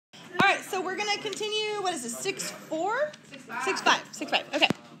All right, so we're going to continue, what is this, 6-4? 6-5. Okay.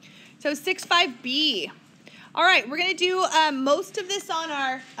 So 6-5B. All right, we're going to do most of this on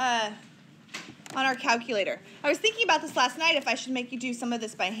our calculator. I was thinking about this last night if I should make you do some of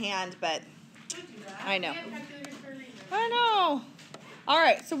this by hand, but I know. I know. All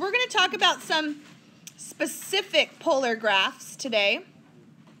right, so we're going to talk about some specific polar graphs today.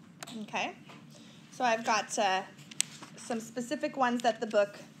 Okay. So I've got some specific ones that the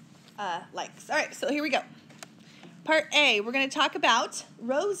book likes. All right, so here we go. Part A, we're going to talk about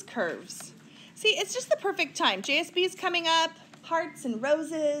rose curves. See, it's just the perfect time. JSB is coming up, hearts and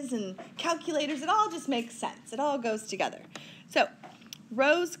roses and calculators. It all just makes sense. It all goes together. So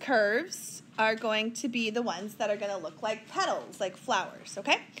rose curves are going to be the ones that are going to look like petals, like flowers,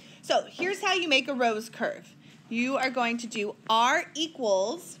 okay? So here's how you make a rose curve. You are going to do R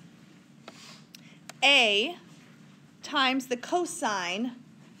equals A times the cosine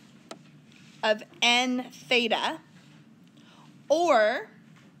of n theta, or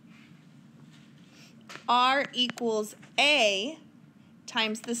R equals A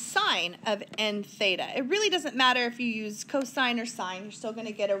times the sine of n theta. It really doesn't matter if you use cosine or sine. You're still going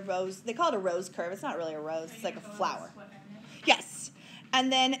to get a rose. They call it a rose curve. It's not really a rose. It's like a flower. Yes.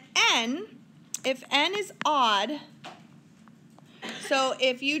 And then n, if n is odd, so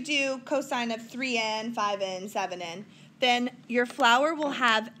if you do cosine of 3n, 5n, 7n, then your flower will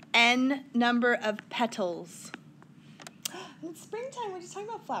have n number of petals. It's springtime. We're just talking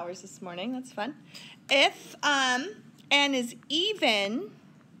about flowers this morning. That's fun. If n is even,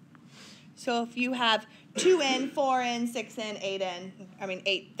 so if you have 2n, 4n, 6n,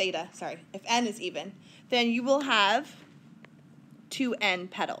 8 theta, sorry. If n is even, then you will have 2n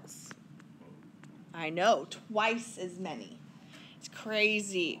petals. I know, twice as many. It's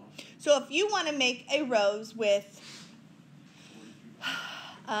crazy. So if you want to make a rose with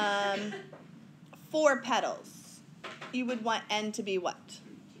 4 petals, you would want n to be what?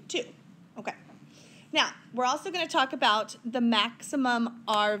 2. Okay. Now, we're also going to talk about the maximum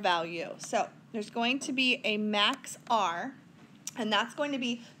R value. So there's going to be a max R, and that's going to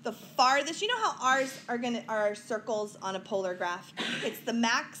be the farthest. You know how R's are circles on a polar graph? It's the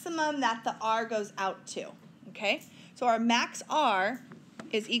maximum that the R goes out to. Okay? So our max R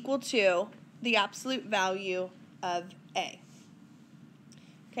is equal to the absolute value of A.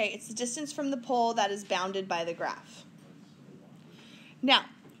 Okay, it's the distance from the pole that is bounded by the graph. Now,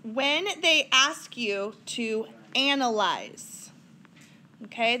 when they ask you to analyze,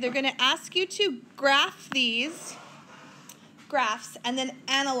 okay, they're going to ask you to graph these graphs and then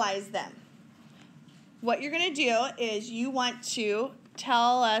analyze them. What you're going to do is you want to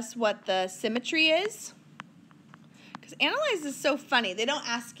tell us what the symmetry is. Because analyze is so funny. They don't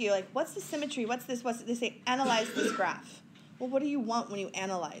ask you, like, what's the symmetry? What's this? What's it? They say, analyze this graph. Well, what do you want when you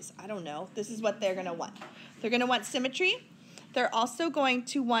analyze? I don't know. This is what they're going to want. They're going to want symmetry. They're also going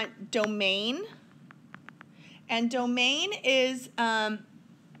to want domain. And domain is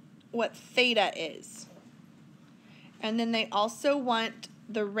what theta is. And then they also want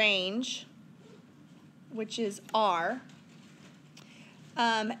the range, which is R.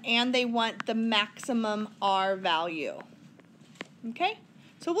 And they want the maximum R value. Okay?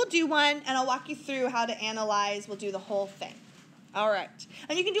 So we'll do one, and I'll walk you through how to analyze. We'll do the whole thing. All right.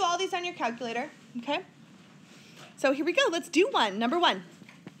 And you can do all these on your calculator. Okay? So here we go. Let's do one. Number one.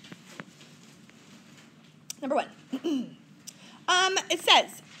 It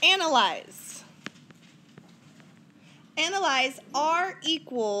says, analyze. Analyze R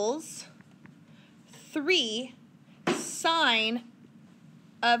equals 3 sine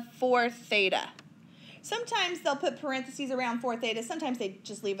of 4 theta. Sometimes they'll put parentheses around 4 theta. Sometimes they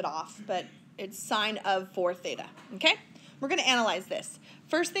just leave it off, but it's sine of 4 theta. Okay? We're going to analyze this.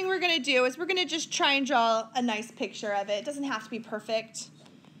 First thing we're going to do is we're going to just try and draw a nice picture of it. It doesn't have to be perfect.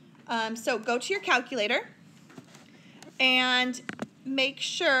 So go to your calculator and make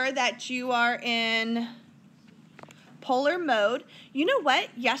sure that you are in polar mode. You know what?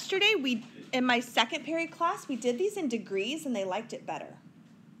 Yesterday, in my second period class, we did these in degrees, and they liked it better.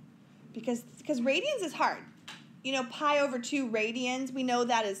 Because radians is hard. You know, pi over 2 radians, we know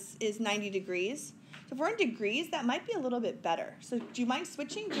that is 90 degrees. So if we're in degrees, that might be a little bit better. So do you mind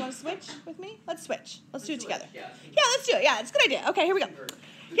switching? Do you want to switch with me? Let's switch. Let's do it together. Yeah, let's do it. Yeah, it's a good idea. Okay, here we go.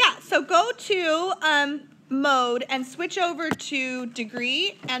 Yeah, so go to mode and switch over to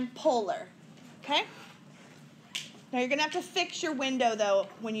degree and polar. Okay? Now you're going to have to fix your window, though,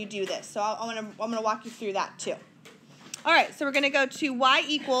 when you do this. So I'm going to walk you through that, too. All right, so we're going to go to y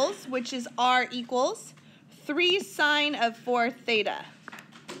equals, which is R equals 3 sine of 4 theta.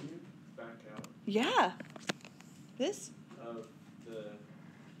 Can you back out? Yeah. This? Of the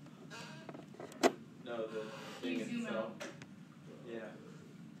thing itself. Yeah.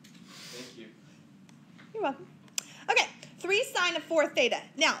 Thank you. You're welcome. Okay, 3 sine of 4 theta.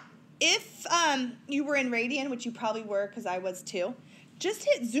 Now, if you were in radian, which you probably were because I was too, just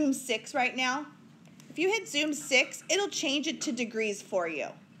hit zoom 6 right now. If you hit zoom 6, it'll change it to degrees for you,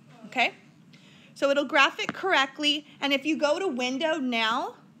 okay? So it'll graph it correctly, and if you go to window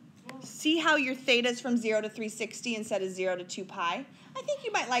now, see how your theta is from 0 to 360 instead of 0 to 2 pi? I think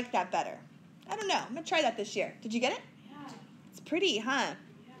you might like that better. I don't know. I'm going to try that this year. Did you get it? Yeah. It's pretty, huh?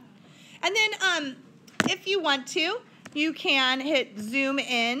 Yeah. And then if you want to, you can hit zoom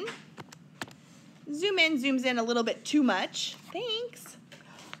in. Zoom in zooms in a little bit too much. Thanks.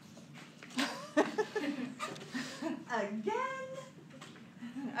 Again.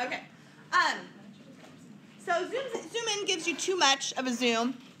 Okay. So zoom in gives you too much of a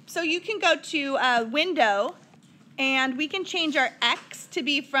zoom. So you can go to window, and we can change our x to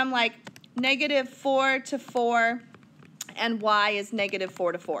be from like -4 to 4, and y is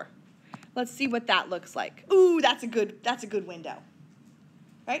 -4 to 4. Let's see what that looks like. Ooh, that's a good window.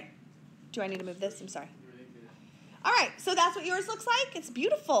 Right? Do I need to move this? I'm sorry. All right, so that's what yours looks like. It's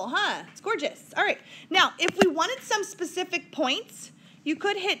beautiful, huh? It's gorgeous. All right, now if we wanted some specific points, you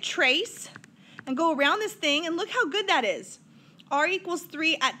could hit trace and go around this thing, and look how good that is. R equals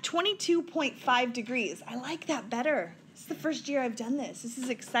 3 at 22.5 degrees. I like that better. This is the first year I've done this. This is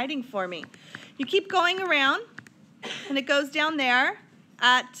exciting for me. You keep going around, and it goes down there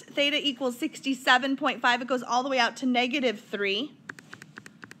at theta equals 67.5. It goes all the way out to -3.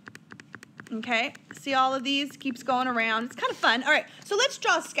 Okay, see all of these? Keeps going around. It's kind of fun. All right, so let's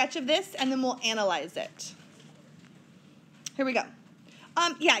draw a sketch of this, and then we'll analyze it. Here we go.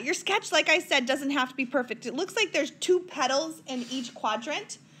 Yeah, your sketch, like I said, doesn't have to be perfect. It looks like there's 2 petals in each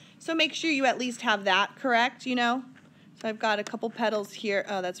quadrant, so make sure you at least have that correct, you know. So I've got a couple petals here.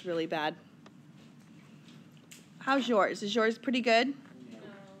 Oh, that's really bad. How's yours? Is yours pretty good?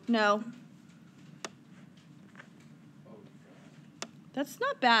 No. That's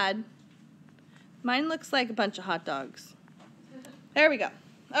not bad. Mine looks like a bunch of hot dogs. There we go.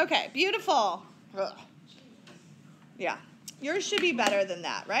 Okay, beautiful. Ugh. Yeah. Yours should be better than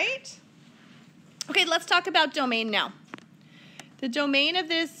that, right? Okay, let's talk about domain now. The domain of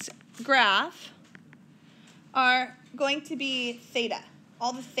this graph are going to be theta,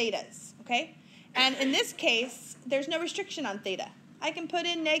 all the thetas, okay? And in this case, there's no restriction on theta. I can put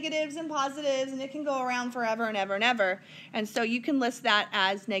in negatives and positives, and it can go around forever and ever and ever. And so you can list that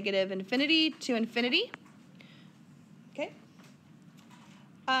as -infinity to infinity. Okay?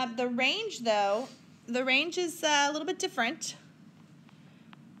 The range, though, the range is a little bit different.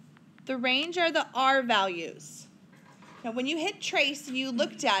 The range are the R values. Now, when you hit trace and you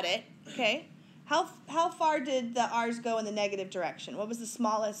looked at it, okay, how far did the R's go in the negative direction? What was the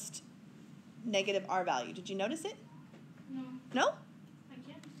smallest negative R value? Did you notice it? No. No? I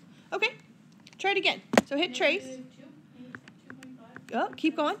can't. Okay. Try it again. So hit trace. -2.5. Oh,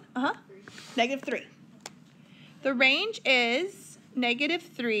 keep going. -3. The range is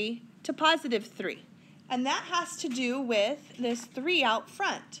 -3 to +3. And that has to do with this 3 out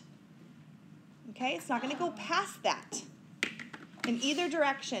front. Okay, it's not going to go past that in either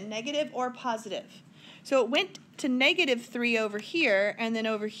direction, negative or positive. So it went to -3 over here, and then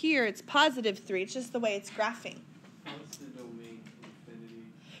over here it's +3. It's just the way it's graphing. What's the domain infinity?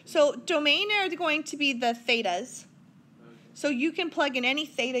 So domain are going to be the thetas. Okay. So you can plug in any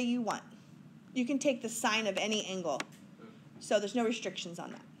theta you want. You can take the sine of any angle. Okay. So there's no restrictions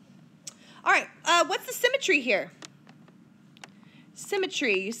on that. All right, what's the symmetry here?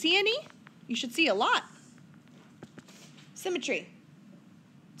 Symmetry, you see any? You should see a lot. Symmetry.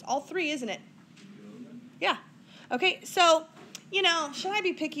 It's all 3, isn't it? Yeah. Okay, so, you know, should I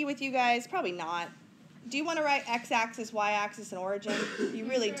be picky with you guys? Probably not. Do you want to write x-axis, y-axis, and origin? You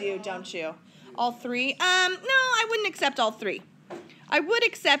really do, don't you? All 3? No, I wouldn't accept all 3. I would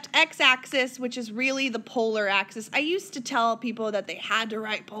accept x-axis, which is really the polar axis. I used to tell people that they had to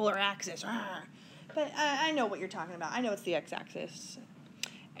write polar axis. But I know what you're talking about. I know it's the x-axis.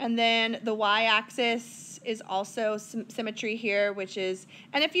 And then the y-axis is also symmetry here, which is,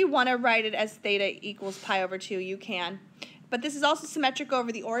 and if you want to write it as theta equals pi over 2, you can. But this is also symmetric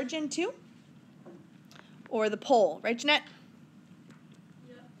over the origin, too, or the pole. Right, Jeanette?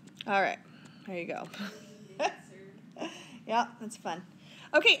 Yep. All right. There you go. Yeah, that's fun.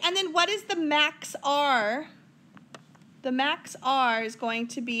 Okay, and then what is the max R? The max R is going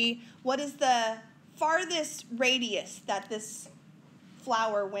to be, what is the farthest radius that this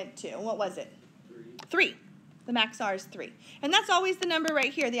flower went to? What was it? 3. The max R is 3. And that's always the number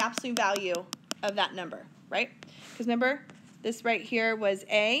right here, the absolute value of that number, right? Because remember, this right here was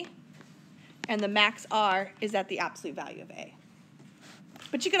A, and the max R is at the absolute value of A.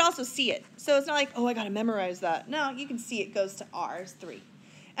 But you could also see it. So it's not like, oh, I got to memorize that. No, you can see it goes to R is 3.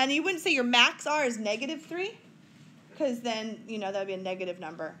 And you wouldn't say your max R is -3, because then, that would be a negative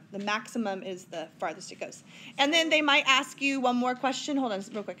number. The maximum is the farthest it goes. And then they might ask you one more question. Hold on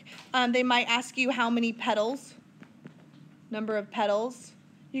real quick. They might ask you how many petals, number of petals.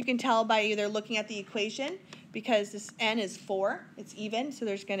 You can tell by either looking at the equation, because this n is 4. It's even, so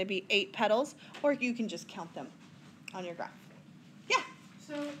there's going to be 8 petals. Or you can just count them on your graph. Yeah?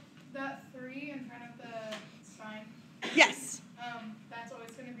 So that 3 in front of the sign, Yes. that's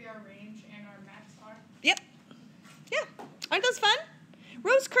always going to be our range and our max R. Yep. Yeah. Aren't those fun?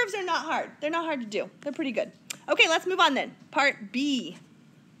 Rose curves are not hard. They're not hard to do. They're pretty good. Okay, let's move on then. Part B.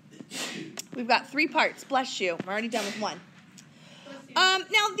 We've got 3 parts. Bless you. I'm already done with 1.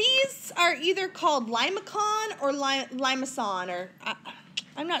 Now these are either called limacon or limason, or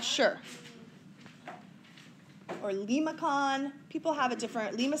I'm not sure. Or limacon. People have it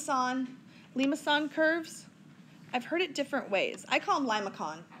different. Limason curves. I've heard it different ways. I call them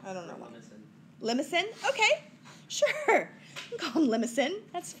limacon. I don't know why. Limousin? Okay. Sure. You can call them limousin.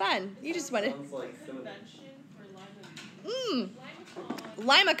 That's fun. You just want to. Sounds like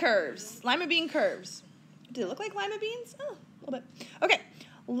Lima curves. Lima bean curves. Do they look like lima beans? Oh, a little bit. Okay.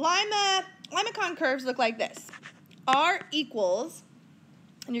 Limacon curves look like this. R equals,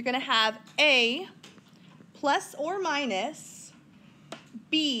 and you're going to have A plus or minus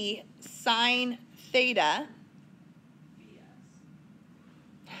B sine theta.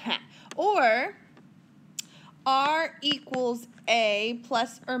 Or R equals A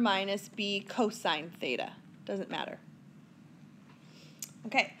plus or minus B cosine theta. Doesn't matter.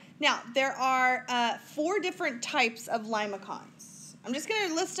 Okay, now there are 4 different types of limacons. I'm just going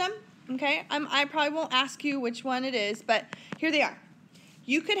to list them, okay? I probably won't ask you which one it is, but here they are.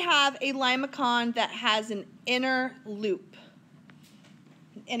 You could have a limacon that has an inner loop.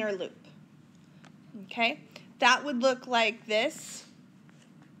 An inner loop. Okay? That would look like this.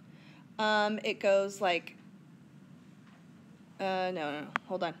 It goes like, no,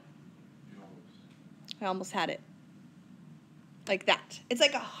 hold on. I almost had it. Like that. It's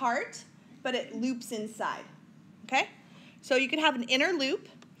like a heart, but it loops inside. Okay? So you could have an inner loop.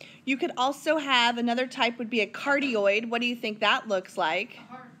 You could also have, another type would be a cardioid. What do you think that looks like? A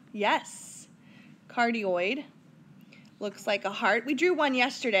heart. Yes. Cardioid. Looks like a heart. We drew one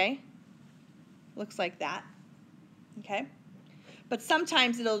yesterday. Looks like that. Okay? But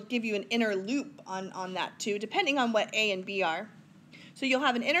sometimes it'll give you an inner loop on that too, depending on what A and B are. So you'll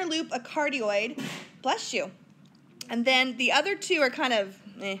have an inner loop, a cardioid. Bless you. And then the other 2 are kind of,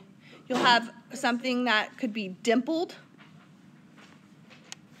 You'll have something that could be dimpled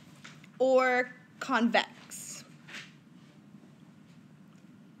or convex.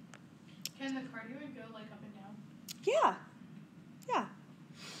 Can the cardioid go like up and down? Yeah. Yeah.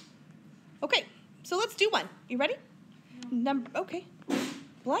 Okay, so let's do one. You ready? Okay.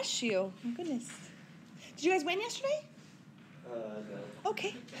 Bless you. My goodness. Did you guys win yesterday? No.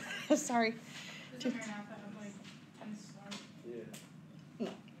 Okay. Sorry. Does it turn out that I'm like 10 stars?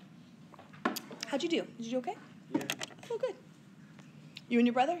 Yeah. How'd you do? Did you do okay? Yeah. Oh, good. You and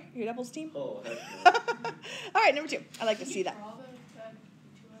your brother? Your doubles team? Oh, heck no. All right, number 2. I like to see that. Draw the 2 of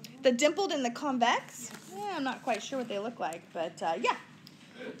them? The dimpled and the convex? Yeah, I'm not quite sure what they look like, but yeah.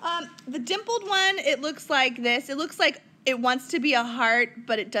 The dimpled one, it looks like this. It looks like it wants to be a heart,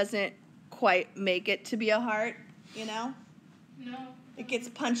 but it doesn't quite make it to be a heart, you know? No. It gets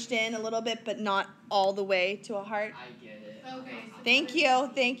punched in a little bit, but not all the way to a heart. I get it. Okay. So Thank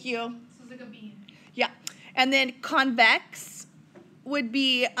you, thank you. So it's like a bean. Yeah, and then convex would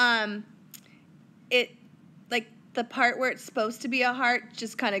be it like the part where it's supposed to be a heart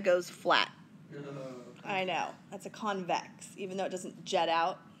just kind of goes flat. I know, that's a convex, even though it doesn't jet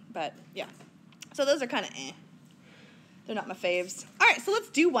out, but yeah. So those are kind of They're not my faves. All right, so let's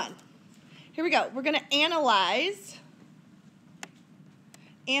do one. Here we go. We're going to analyze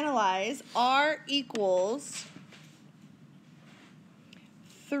R equals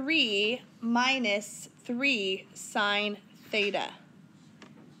 3 minus 3 sine theta.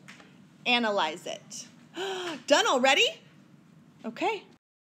 Analyze it. Done already? Okay.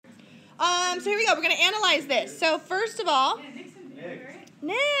 So here we go. We're going to analyze this. So first of all, Yeah, Nick's in band, right?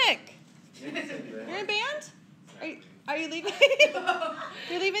 Nick, Nick's in bed. you're in band? Are you leaving?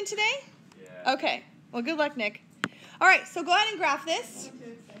 You're leaving today? Yeah. Okay. Well, good luck, Nick. All right, so go ahead and graph this. I'm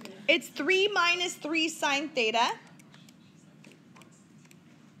too excited. It's 3 minus 3 sine theta.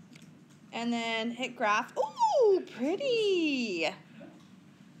 And then hit graph. Ooh, pretty.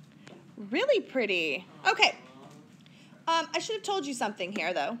 Really pretty. Okay. I should have told you something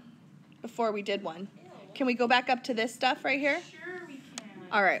here, though. before we did one. Can we go back up to this stuff right here? Sure we can.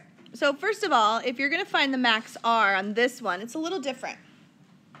 All right. So first of all, if you're going to find the max R on this one, it's a little different.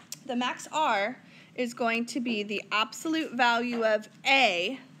 The max R is going to be the absolute value of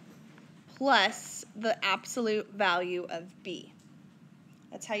A plus the absolute value of B.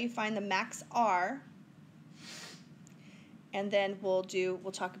 That's how you find the max R. And then we'll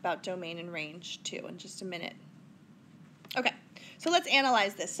talk about domain and range too in just a minute. Okay, so let's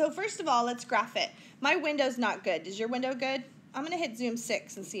analyze this. So first of all, let's graph it. My window's not good. Is your window good? I'm going to hit zoom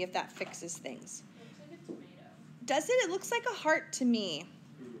 6 and see if that fixes things. Looks like a tomato. Does it? It looks like a heart to me.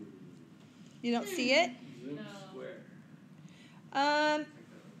 You don't see it? Zoom No. square.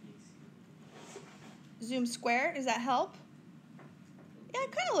 Zoom square. Does that help? Yeah,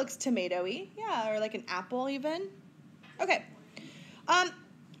 it kind of looks tomato-y. Yeah, or like an apple even. Okay.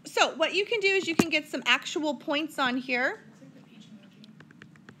 So what you can do is you can get some actual points on here. Looks like the peach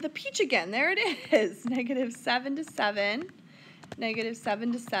emoji. The peach again. There it is. -7 to 7.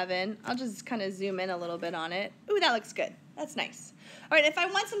 -7 to 7. I'll just kind of zoom in a little bit on it. Ooh, that looks good. That's nice. All right, if I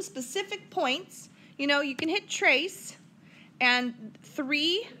want some specific points, you know, you can hit trace, and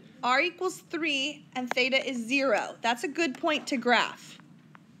 3, R equals 3, and theta is 0. That's a good point to graph.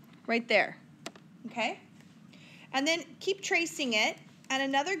 Right there. Okay? And then keep tracing it, and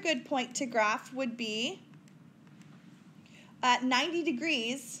another good point to graph would be at 90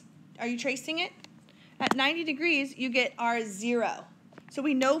 degrees. Are you tracing it? At 90 degrees, you get R 0. So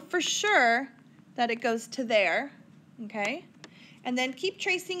we know for sure that it goes to there. Okay? And then keep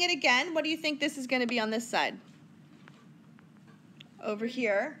tracing it again. What do you think this is going to be on this side? Over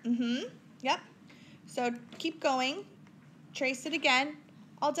here. Yep. So keep going. Trace it again.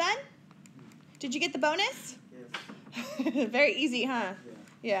 All done? Did you get the bonus? Yes. Very easy, huh?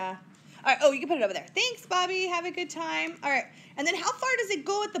 Yeah. All right. Oh, you can put it over there. Thanks, Bobby. Have a good time. All right. And then how far does it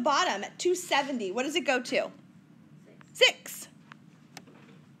go at the bottom at 270? What does it go to? 6.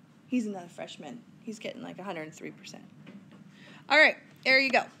 He's another freshman. He's getting like 103%. All right. There you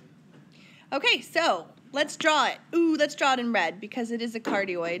go. Okay, so let's draw it. Ooh, let's draw it in red because it is a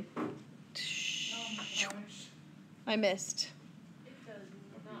cardioid. Oh my gosh. I missed. It does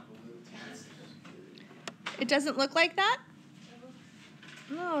not It doesn't look like that?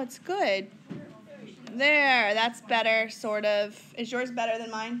 No, it's good. There, that's better, sort of. Is yours better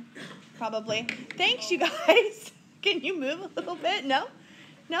than mine? Probably. Thanks, you guys. Can you move a little bit? No?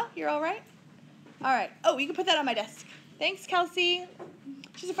 No? You're all right? All right. Oh, you can put that on my desk. Thanks, Kelsey.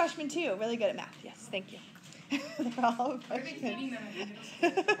 She's a freshman, too. Really good at math. Yes, thank you. They're all What are they freshmen. feeding them in middle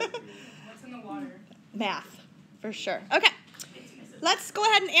school? What's in the water? Math, for sure. Okay. Let's go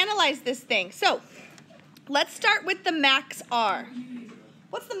ahead and analyze this thing. So, let's start with the max R.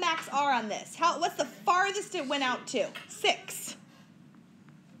 What's the max R on this? What's the farthest it went out to? 6.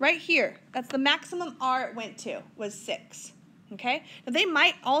 Right here. That's the maximum R it went to, was 6. Okay? Now, they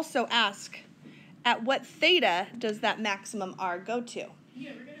might also ask, at what theta does that maximum R go to? Can you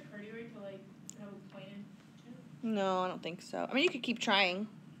ever get a cardioid to, like, have a pointed tip? No, I don't think so. I mean, you could keep trying.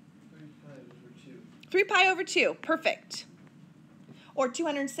 3 pi over 2. 3 pi over 2. Perfect. Or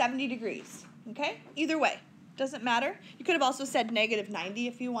 270 degrees. Okay? Either way. Doesn't matter. You could have also said -90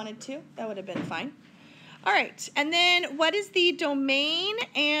 if you wanted to. That would have been fine. All right. And then what is the domain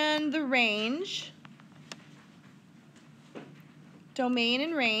and the range? Domain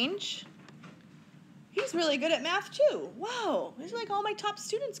and range. He's really good at math, too. Wow. These are like all my top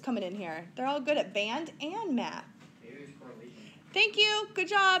students coming in here. They're all good at band and math. Maybe there's correlation. Thank you. Good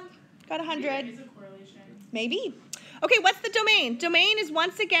job. Got 100. There is a correlation. Maybe. Okay, what's the domain? Domain is,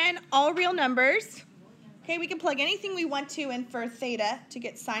 once again, all real numbers. Okay, we can plug anything we want to in for theta to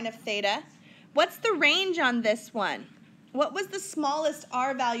get sine of theta. What's the range on this one? What was the smallest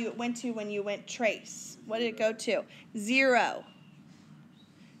R value it went to when you went trace? What did it go to? 0.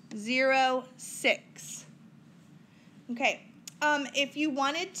 0, 6. Okay, if you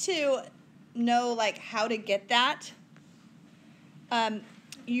wanted to know like how to get that,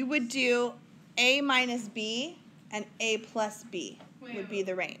 you would do A minus B and A plus B would be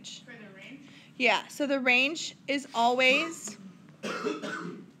the range. For the range? Yeah, so the range is always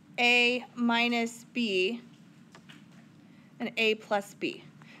A minus B and A plus B.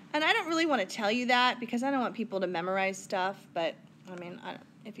 And I don't really want to tell you that because I don't want people to memorize stuff, but I mean,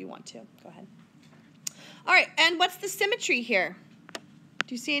 if you want to, go ahead. All right, and what's the symmetry here?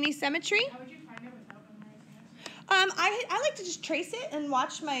 Do you see any symmetry? How would you find it without memorizing it? I like to just trace it and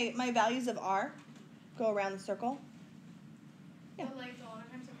watch my values of R go around the circle. Yeah. But, like, a lot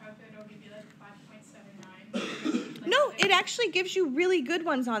of times the calculator will give you, like, 5.79. Like, No, it actually gives you really good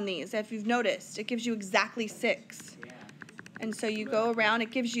ones on these, if you've noticed. It gives you exactly 6. Yeah. And so you go around,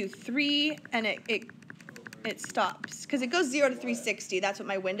 it gives you 3, and it stops. Because it goes 0 to 360. That's what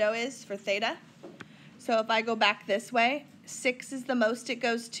my window is for theta. So if I go back this way, 6 is the most it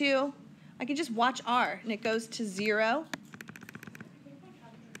goes to. I can just watch R, and it goes to 0.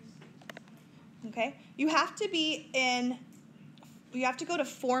 Okay? You have to go to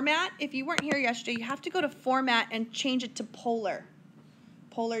Format. If you weren't here yesterday, you have to go to Format and change it to Polar.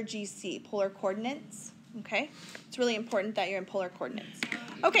 Polar GC, polar coordinates. Okay? It's really important that you're in polar coordinates.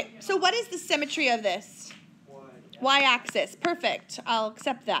 Okay, so what is the symmetry of this? Y-axis. Perfect. I'll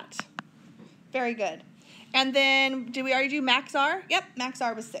accept that. Very good. And then, did we already do max R? Yep, max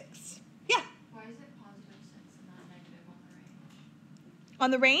R was 6. Yeah? Why is it positive 6 and not negative on the range?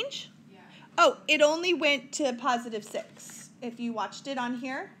 On the range? Yeah. Oh, it only went to positive 6. If you watched it on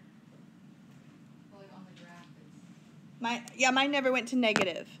here. Well, like on the graph, it's... Mine never went to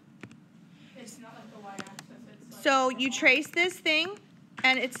negative. It's not like the y-axis, it's like... So you trace this thing,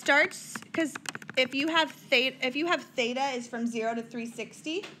 and it starts, because if you have theta is from 0 to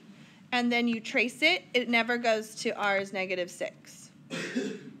 360, and then you trace it, it never goes to R is negative 6.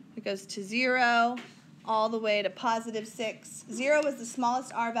 It goes to 0 all the way to positive 6. 0 is the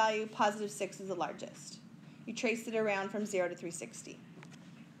smallest R value, positive 6 is the largest. You trace it around from 0 to 360.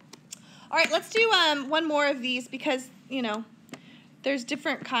 All right, let's do one more of these because, you know, there's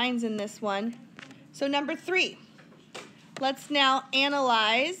different kinds in this one. So number 3, let's now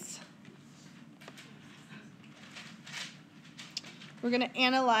analyze. We're going to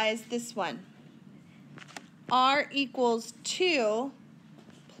analyze this one. R equals 2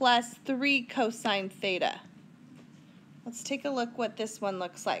 plus 3 cosine theta. Let's take a look what this one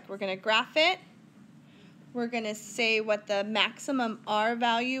looks like. We're going to graph it. We're going to say what the maximum R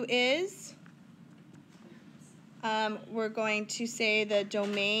value is. We're going to say the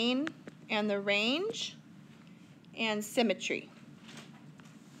domain and the range and symmetry.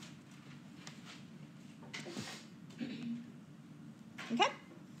 Okay?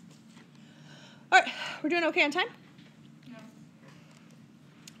 All right, we're doing okay on time? No.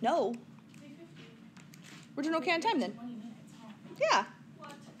 No. 3:50. We're doing okay on time then? 20 minutes, huh? Yeah.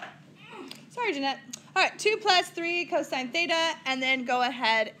 What? Sorry, Jeanette. All right, 2 plus 3 cosine theta, and then go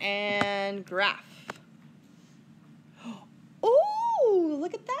ahead and graph. Oh,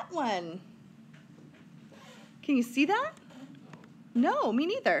 look at that one. Can you see that? No, me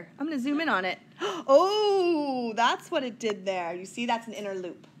neither. I'm going to zoom in on it. Oh, that's what it did there. You see, that's an inner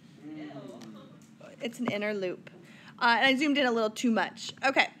loop. It's an inner loop. And I zoomed in a little too much.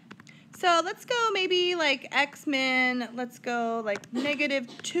 Okay. So let's go maybe like x min, let's go like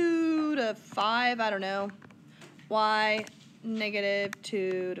 -2 to 5, I don't know. Y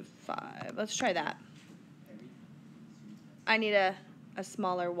 -2 to 5. Let's try that. I need a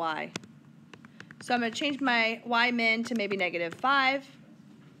smaller y. So I'm going to change my y min to maybe -5.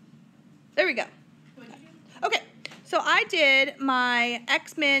 There we go. Okay, so I did my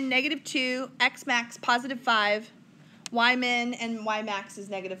x min -2, x max +5, y min and y max is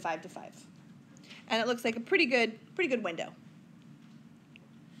 -5 to 5. And it looks like a pretty good window.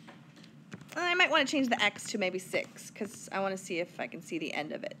 I might want to change the x to maybe 6 because I want to see if I can see the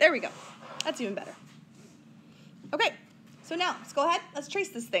end of it. There we go. That's even better. Okay, so now let's go ahead. Let's trace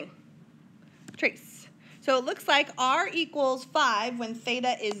this thing. Trace. So it looks like R equals 5 when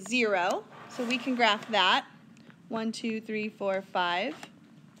theta is 0. So we can graph that. 1, 2, 3, 4, 5.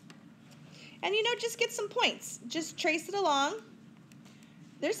 And, you know, just get some points. Just trace it along.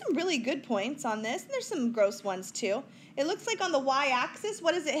 There's some really good points on this, and there's some gross ones too. It looks like on the y-axis,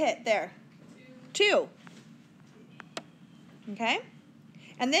 what does it hit there? 2. Okay?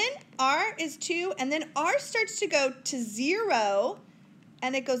 And then R is 2, and then R starts to go to 0,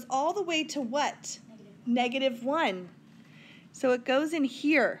 and it goes all the way to what? -1. So it goes in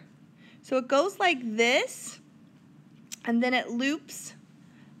here. So it goes like this, and then it loops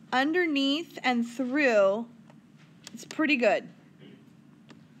underneath and through. It's pretty good.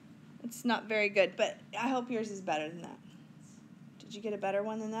 It's not very good, but I hope yours is better than that. Did you get a better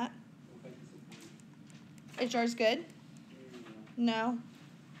one than that? Is yours good? No?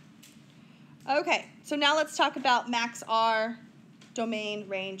 Okay, so now let's talk about max R, domain,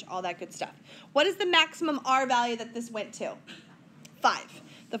 range, all that good stuff. What is the maximum R value that this went to? 5.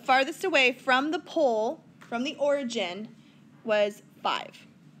 The farthest away from the pole, from the origin, was 5.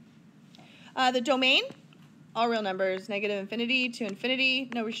 The domain, all real numbers, -∞ to infinity,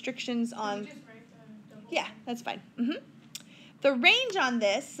 no restrictions on... Just write the double. Yeah, that's fine. The range on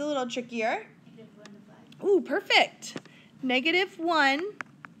this is a little trickier. -1 to 5. Ooh, perfect. -1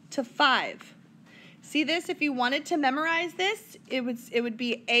 to 5. See this? If you wanted to memorize this, it would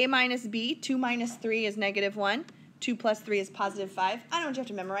be a minus b. 2 minus 3 is -1. 2 plus 3 is positive 5. I don't want you to have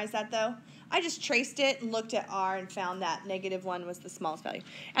to memorize that, though. I just traced it and looked at r and found that negative 1 was the smallest value.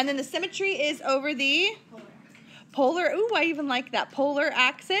 And then the symmetry is over the polar. Ooh, I even like that. Polar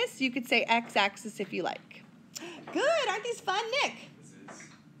axis. You could say x-axis if you like. Good. Aren't these fun, Nick?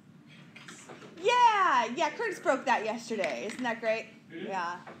 Yeah, Curtis broke that yesterday. Isn't that great?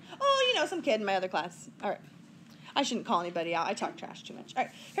 Yeah. Oh, you know, some kid in my other class. All right. I shouldn't call anybody out. I talk trash too much. All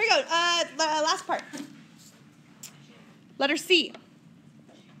right, here we go. Last part. Letter C.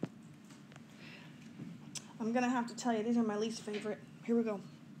 I'm going to have to tell you, these are my least favorite. Here we go.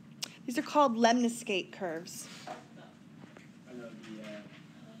 These are called lemniscate curves.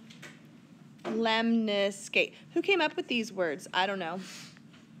 Lemniscate. Who came up with these words? I don't know.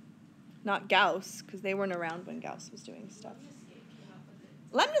 Not Gauss, because they weren't around when Gauss was doing stuff.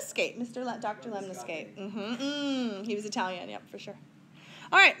 Lemniscate, Dr. Lemniscate. He was Italian, yep, for sure.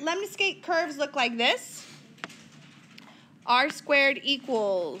 All right, lemniscate curves look like this. R squared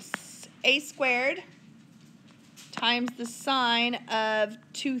equals a squared times the sine of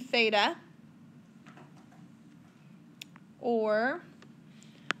 2 theta, or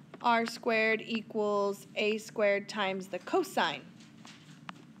r squared equals a squared times the cosine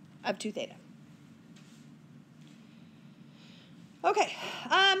of 2 theta. Okay,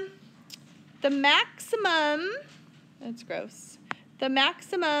 the maximum, that's gross, the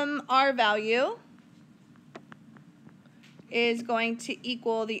maximum r value is going to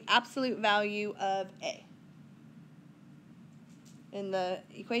equal the absolute value of a. In the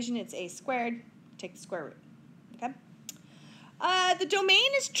equation, it's a squared, take the square root, okay? The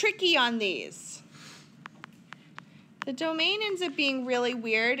domain is tricky on these. The domain ends up being really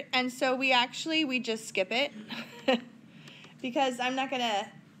weird, and so we just skip it. Because I'm not going to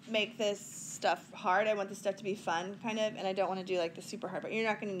make this stuff hard. I want this stuff to be fun, kind of, and I don't want to do like the super hard, but you're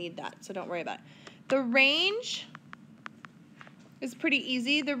not going to need that, so don't worry about it. The range is pretty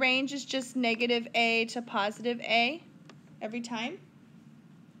easy. The range is just negative a to positive a every time.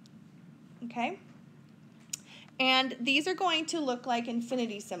 Okay? And these are going to look like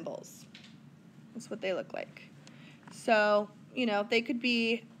infinity symbols. That's what they look like. So, you know, they could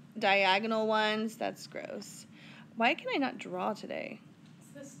be diagonal ones. That's gross. Why can I not draw today? It's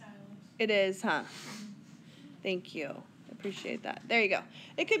the stylus. It is, huh? Thank you. Appreciate that. There you go.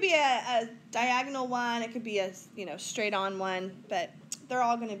 It could be a diagonal one. It could be a, you know, straight on one, but they're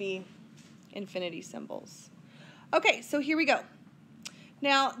all going to be infinity symbols. Okay, so here we go.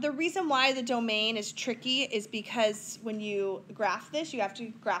 Now, the reason why the domain is tricky is because when you graph this, you have to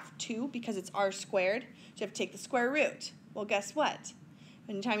graph 2 because it's r squared. So you have to take the square root. Well, guess what?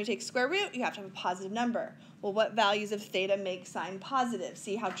 Anytime you take square root, you have to have a positive number. Well, what values of theta make sine positive?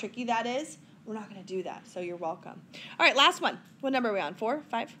 See how tricky that is? We're not going to do that, so you're welcome. All right, last one. What number are we on? 4?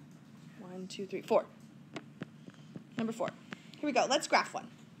 5? 1, 2, 3, 4. Number 4. Here we go. Let's graph one.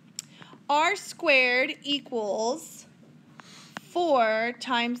 R squared equals 4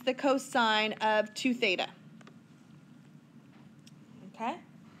 times the cosine of 2 theta. Okay?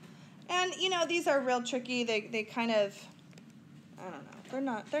 And, you know, these are real tricky. They kind of, I don't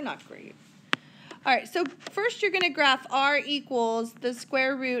know. They're not great. All right, so first you're going to graph r equals the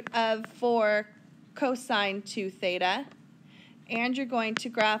square root of 4 cosine 2 theta. And you're going to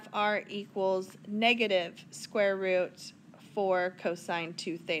graph r equals negative square root 4 cosine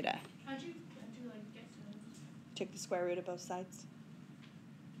 2 theta. How'd you like get to it? Take the square root of both sides.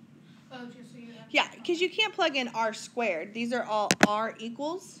 Oh, just so you have Yeah, because you can't plug in r squared. These are all r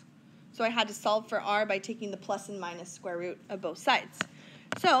equals. So I had to solve for r by taking the plus and minus square root of both sides.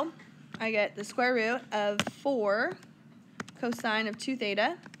 So I get the square root of 4 cosine of 2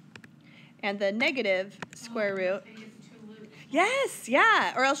 theta and the negative square root. It gets 2 loops. Yes,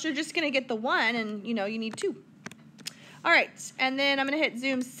 yeah, or else you're just going to get the 1 and, you know, you need 2. All right, and then I'm going to hit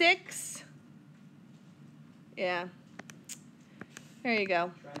zoom 6. Yeah. There you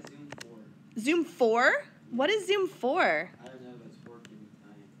go. Try Zoom 4. Zoom 4? What is zoom 4? I don't know, but it's working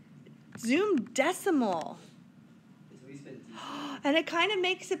time. Zoom decimal. It's at least been decent. And it kind of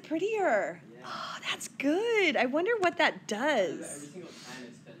makes it prettier. Yeah. Oh, that's good. I wonder what that Every does. single time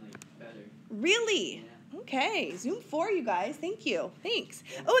it's been like better. Really? Yeah. Okay. Zoom 4, you guys. Thank you. Thanks.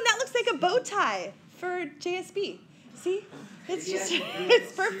 Oh, and that looks like a bow tie for JSB. See? It's Maybe I just, should do a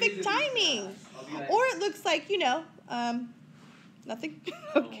it's series perfect of these timing. graphs. I'll be like, Or it looks like, you know, nothing.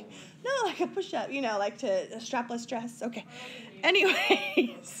 Okay. oh. No, like a push-up, you know, like to a strapless dress. Okay.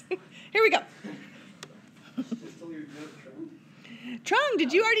 Anyways, here we go. Just stole your joke, Trump. Trung,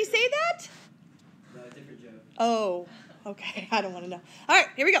 did you already say that? No, a different joke. Oh, okay. I don't want to know. All right,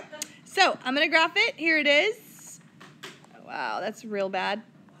 here we go. So I'm going to graph it. Here it is. Oh, wow, that's real bad.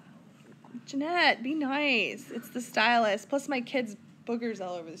 Jeanette, be nice. It's the stylus. Plus my kids' boogers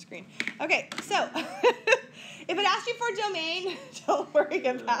all over the screen. Okay, so if it asks you for domain, don't worry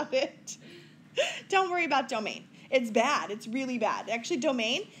about it. Don't worry about domain. It's bad. It's really bad. Actually,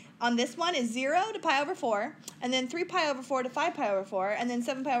 domain on this one is 0 to pi over 4, and then 3 pi over 4 to 5 pi over 4, and then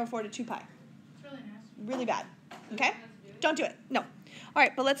 7 pi over 4 to 2 pi. It's really nice. Really bad. Okay? Don't do it. No. All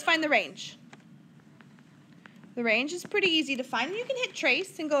right, but let's find the range. The range is pretty easy to find. You can hit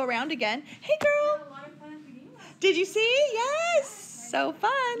trace and go around again. Hey, girl. Did you see? Yes. So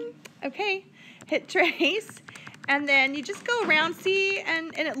fun. Okay. Hit trace, and then you just go around, see,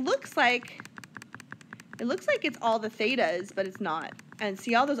 and it looks like it's all the thetas, but it's not. And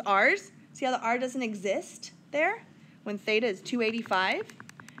see all those r's? See how the r doesn't exist there when theta is 285?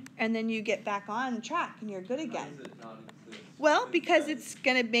 And then you get back on track and you're good again. How does it not exist? Well, because it's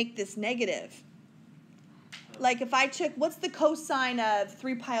going to make this negative. Like if I took, what's the cosine of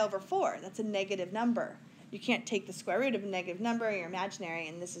 3 pi over 4? That's a negative number. You can't take the square root of a negative number. You're imaginary,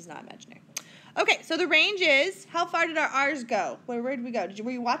 and this is not imaginary. Okay, so the range is, how far did our r's go? Where did we go?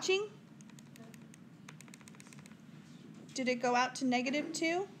 Were you watching? Did it go out to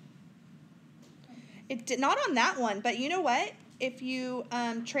 -2? It did not on that one, but you know what? If you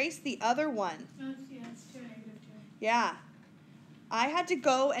trace the other one, It's 2 and -2. yeah, I had to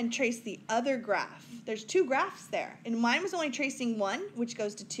go and trace the other graph. There's 2 graphs there, and mine was only tracing 1, which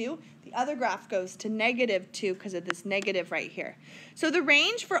goes to 2. The other graph goes to -2 because of this negative right here. So the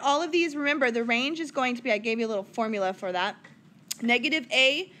range for all of these, remember, the range is going to be, I gave you a little formula for that,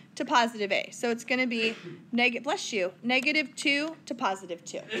 -a to +a. So it's going to be, bless you, -2 to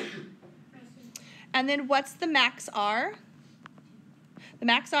 +2. And then what's the max r? The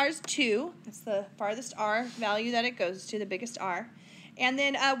max r is 2. That's the farthest r value that it goes to, the biggest r. And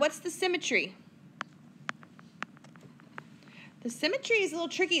then what's the symmetry? The symmetry is a little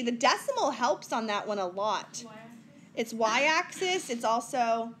tricky. The decimal helps on that one a lot. It's y-axis, it's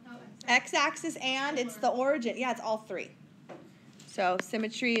also x-axis, and it's the origin. Yeah, it's all 3. So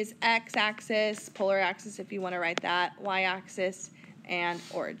symmetry is x-axis, polar axis if you want to write that, y-axis, and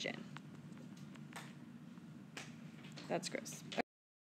origin. That's gross.